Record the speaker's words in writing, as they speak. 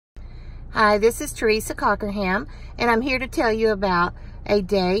Hi, this is Teresa Cockerham, and I'm here to tell you about a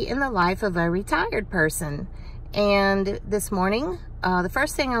day in the life of a retired person. And this morning, the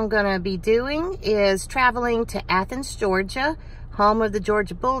first thing I'm going to be doing is traveling to Athens, Georgia, home of the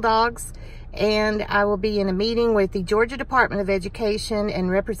Georgia Bulldogs, and I will be in a meeting with the Georgia Department of Education and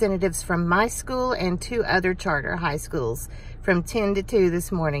representatives from my school and 2 other charter high schools from 10 to 2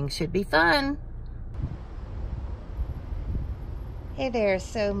 this morning. Should be fun. Hey there,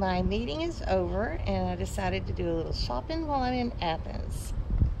 so my meeting is over and I decided to do a little shopping while I'm in Athens.